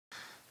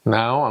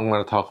Now I'm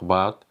going to talk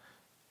about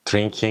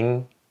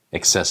drinking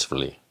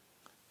excessively,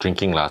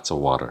 drinking lots of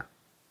water.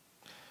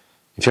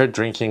 If you're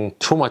drinking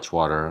too much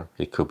water,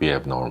 it could be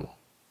abnormal.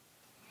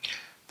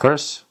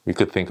 First, we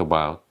could think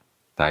about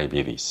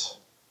diabetes.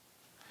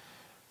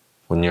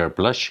 When your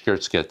blood sugar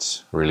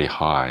gets really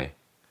high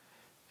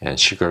and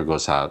sugar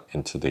goes out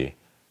into the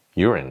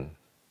urine,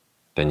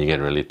 then you get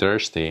really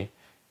thirsty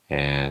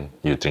and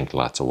you drink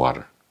lots of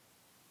water.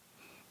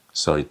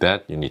 So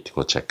that you need to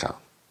go check out.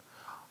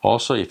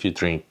 Also, if you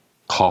drink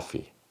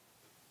coffee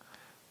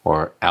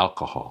or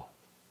alcohol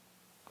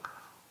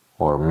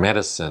or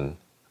medicine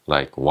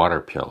like water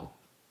pill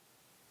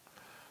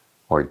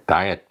or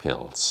diet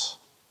pills,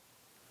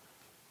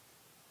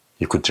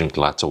 you could drink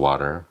lots of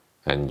water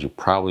and you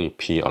probably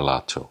pee a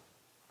lot too.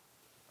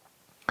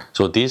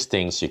 So these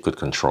things you could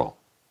control.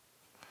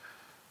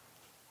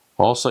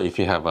 Also, if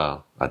you have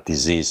a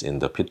disease in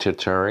the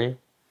pituitary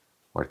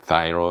or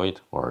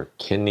thyroid or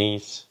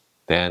kidneys,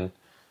 then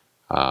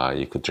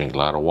you could drink a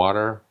lot of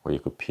water or you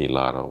could pee a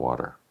lot of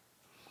water.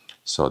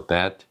 So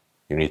that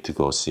you need to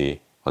go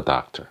see a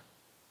doctor.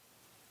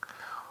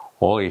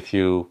 Or if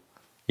you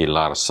eat a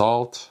lot of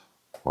salt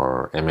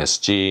or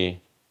MSG,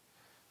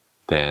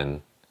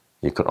 then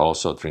you could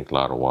also drink a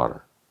lot of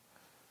water.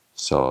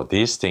 So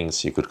these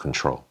things you could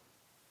control.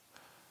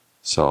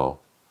 So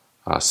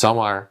some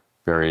are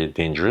very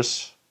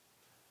dangerous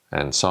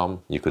and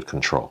some you could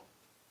control.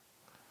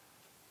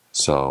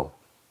 So,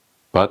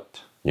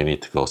 but you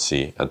need to go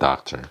see a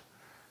doctor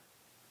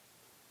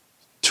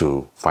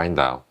to find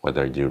out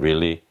whether you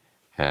really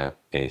have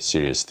a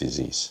serious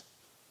disease.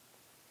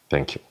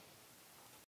 Thank you.